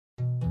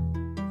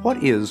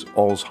What is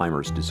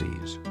Alzheimer's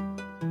disease?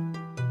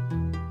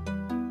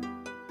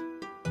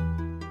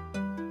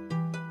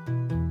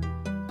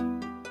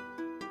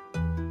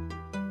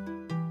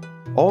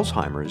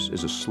 Alzheimer's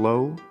is a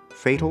slow,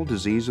 fatal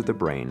disease of the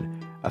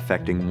brain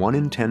affecting 1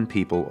 in 10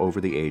 people over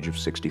the age of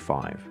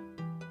 65.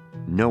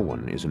 No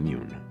one is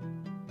immune.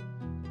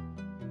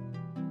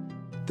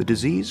 The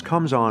disease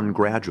comes on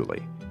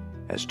gradually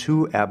as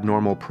 2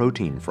 abnormal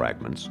protein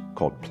fragments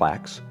called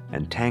plaques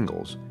and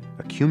tangles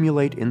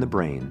accumulate in the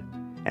brain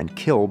and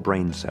kill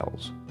brain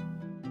cells.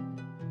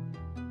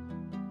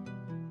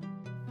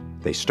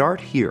 They start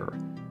here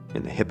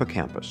in the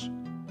hippocampus,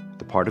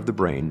 the part of the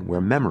brain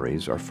where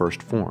memories are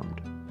first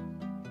formed.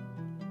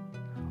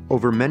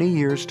 Over many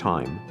years'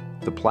 time,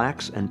 the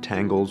plaques and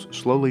tangles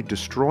slowly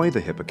destroy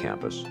the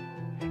hippocampus,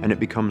 and it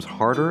becomes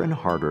harder and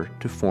harder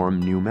to form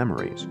new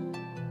memories.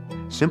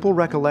 Simple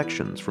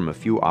recollections from a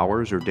few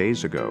hours or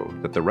days ago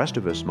that the rest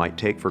of us might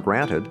take for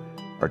granted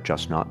are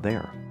just not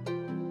there.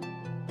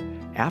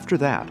 After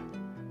that,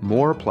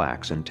 more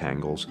plaques and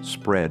tangles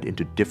spread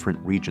into different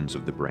regions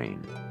of the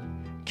brain,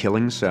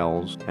 killing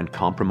cells and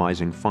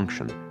compromising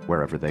function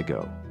wherever they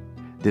go.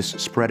 This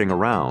spreading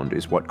around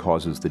is what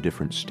causes the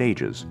different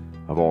stages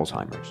of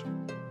Alzheimer's.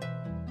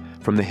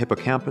 From the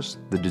hippocampus,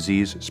 the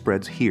disease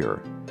spreads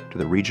here to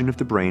the region of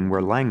the brain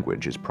where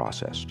language is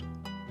processed.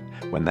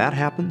 When that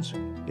happens,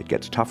 it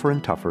gets tougher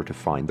and tougher to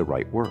find the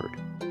right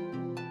word.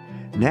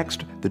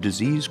 Next, the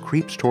disease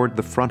creeps toward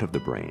the front of the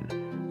brain,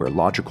 where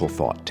logical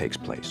thought takes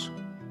place.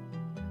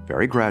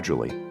 Very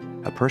gradually,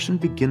 a person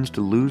begins to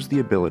lose the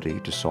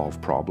ability to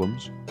solve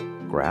problems,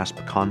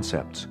 grasp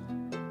concepts,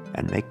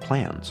 and make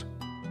plans.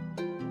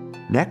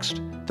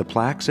 Next, the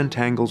plaques and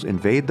tangles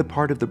invade the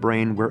part of the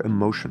brain where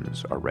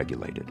emotions are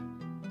regulated.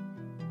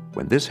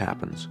 When this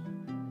happens,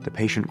 the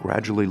patient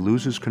gradually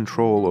loses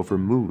control over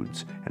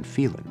moods and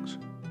feelings.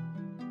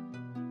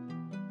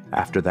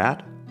 After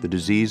that, the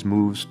disease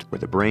moves to where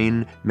the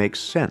brain makes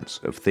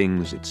sense of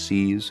things it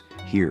sees,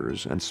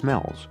 hears, and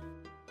smells.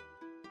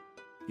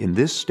 In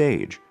this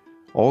stage,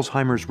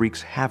 Alzheimer's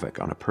wreaks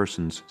havoc on a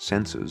person's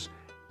senses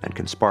and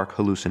can spark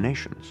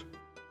hallucinations.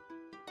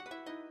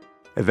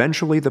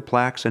 Eventually, the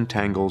plaques and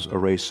tangles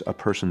erase a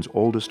person's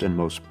oldest and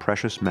most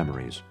precious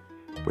memories,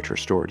 which are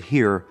stored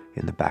here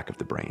in the back of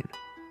the brain.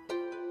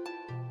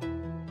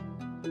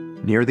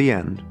 Near the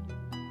end,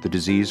 the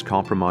disease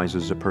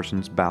compromises a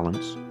person's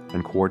balance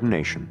and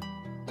coordination.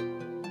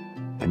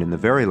 And in the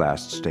very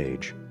last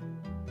stage,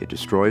 it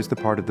destroys the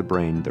part of the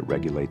brain that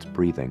regulates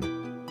breathing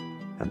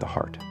and the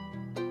heart.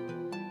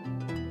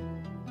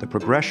 The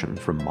progression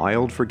from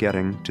mild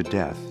forgetting to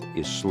death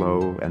is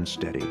slow and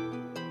steady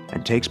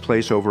and takes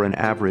place over an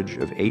average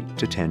of 8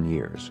 to 10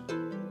 years.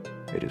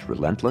 It is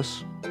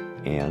relentless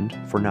and,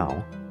 for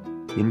now,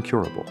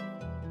 incurable.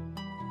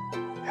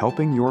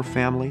 Helping your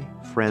family,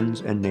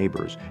 friends, and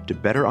neighbors to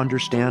better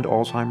understand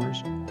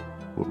Alzheimer's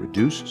will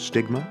reduce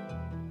stigma,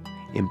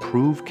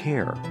 improve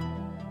care,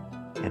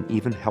 and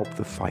even help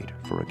the fight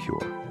for a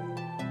cure.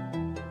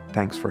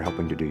 Thanks for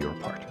helping to do your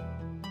part.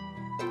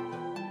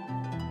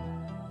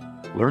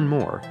 Learn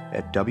more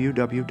at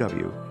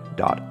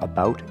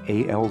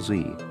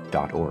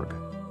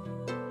www.aboutalz.org.